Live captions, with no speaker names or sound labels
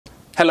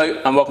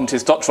Hello and welcome to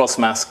this Dr. Ross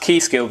Maths key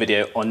skill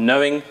video on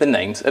knowing the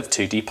names of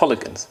 2D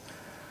polygons.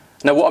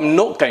 Now what I'm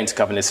not going to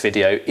cover in this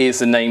video is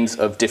the names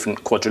of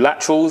different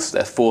quadrilaterals,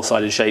 their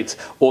four-sided shapes,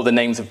 or the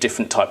names of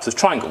different types of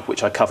triangle,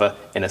 which I cover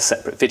in a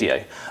separate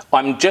video.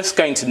 I'm just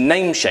going to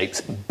name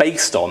shapes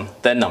based on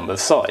their number of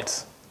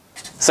sides.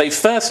 So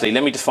firstly,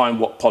 let me define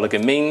what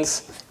polygon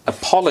means. A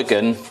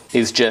polygon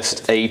is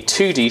just a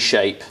 2D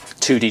shape,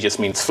 2D just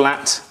means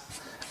flat,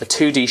 a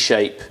 2D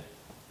shape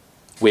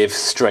with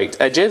straight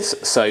edges.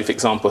 So for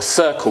example, a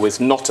circle is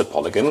not a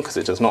polygon because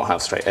it does not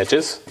have straight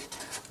edges.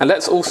 And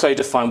let's also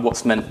define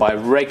what's meant by a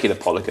regular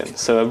polygon.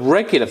 So a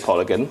regular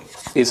polygon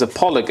is a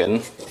polygon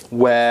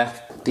where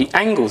the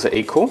angles are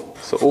equal,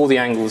 so all the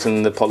angles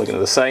in the polygon are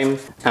the same,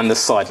 and the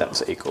side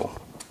lengths are equal.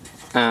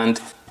 And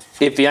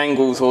if the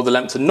angles or the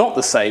lengths are not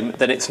the same,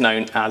 then it's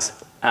known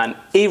as an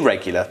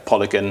irregular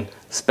polygon,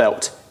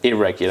 spelt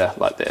irregular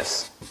like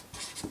this.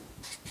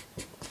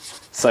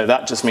 So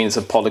that just means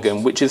a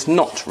polygon which is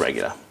not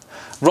regular.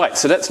 Right,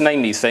 so let's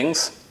name these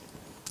things.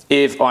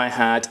 If I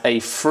had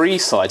a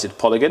three-sided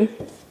polygon,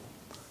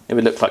 it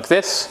would look like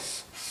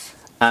this,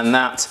 and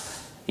that,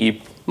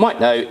 you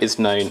might know, is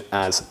known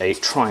as a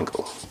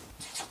triangle.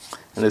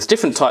 And there's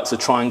different types of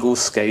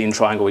triangles, scalene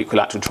triangle,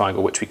 equilateral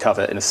triangle, which we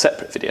cover in a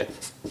separate video.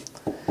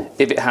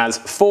 If it has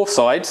four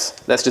sides,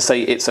 let's just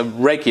say it's a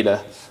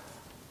regular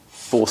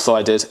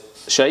four-sided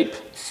shape,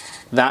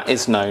 that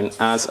is known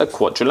as a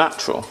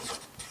quadrilateral.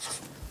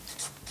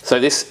 So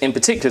this in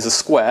particular is a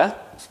square,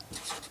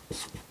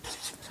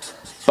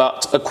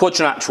 but a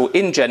quadrilateral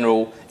in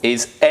general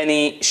is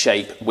any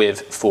shape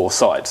with four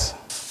sides.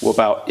 What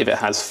about if it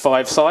has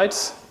five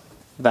sides?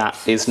 That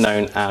is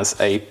known as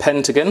a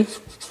pentagon,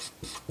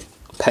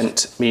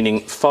 pent meaning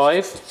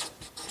five.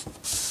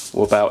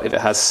 What about if it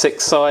has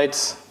six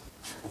sides?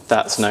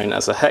 That's known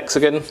as a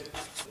hexagon.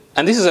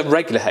 And this is a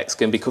regular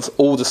hexagon because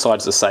all the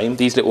sides are the same.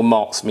 These little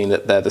marks mean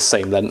that they're the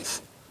same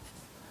length.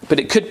 But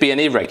it could be an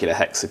irregular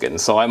hexagon,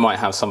 so I might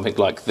have something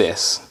like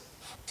this.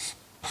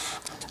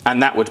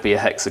 And that would be a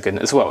hexagon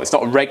as well. It's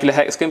not a regular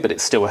hexagon, but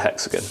it's still a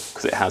hexagon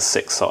because it has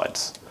six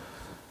sides.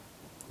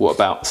 What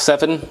about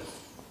seven?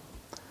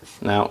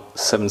 Now,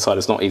 seven-sided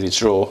is not easy to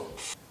draw.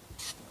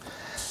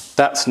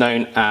 That's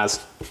known as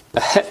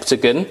a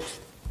heptagon,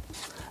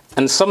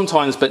 and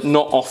sometimes, but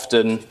not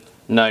often,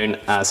 known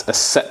as a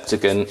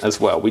septagon as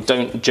well. We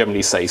don't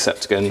generally say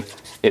septagon,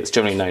 it's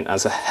generally known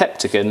as a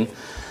heptagon.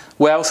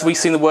 Where else have we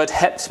seen the word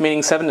hept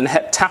meaning seven, and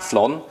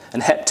heptathlon?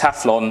 And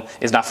heptathlon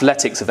is an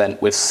athletics event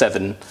with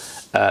seven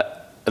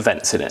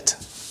events in it.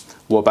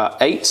 What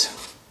about eight?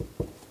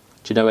 Do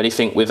you know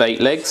anything with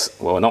eight legs?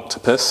 Well, an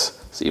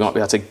octopus, so you might be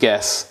able to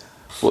guess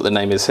what the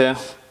name is here.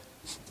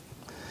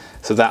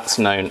 So that's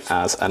known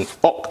as an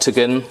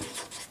octagon.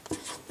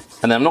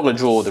 And then I'm not going to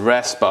draw the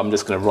rest, but I'm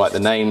just going to write the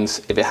names.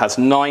 If it has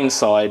nine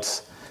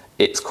sides,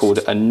 it's called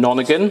a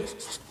nonagon.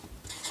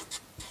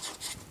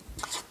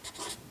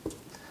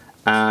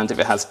 And if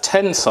it has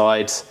 10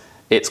 sides,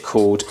 it's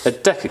called a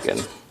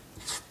decagon.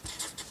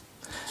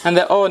 And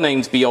there are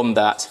names beyond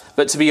that,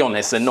 but to be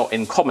honest, they're not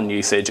in common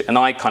usage, and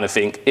I kind of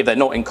think if they're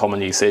not in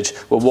common usage,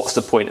 well, what's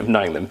the point of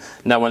knowing them?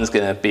 No one's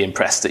going to be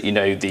impressed that you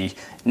know the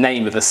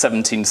name of a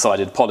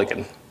 17-sided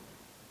polygon.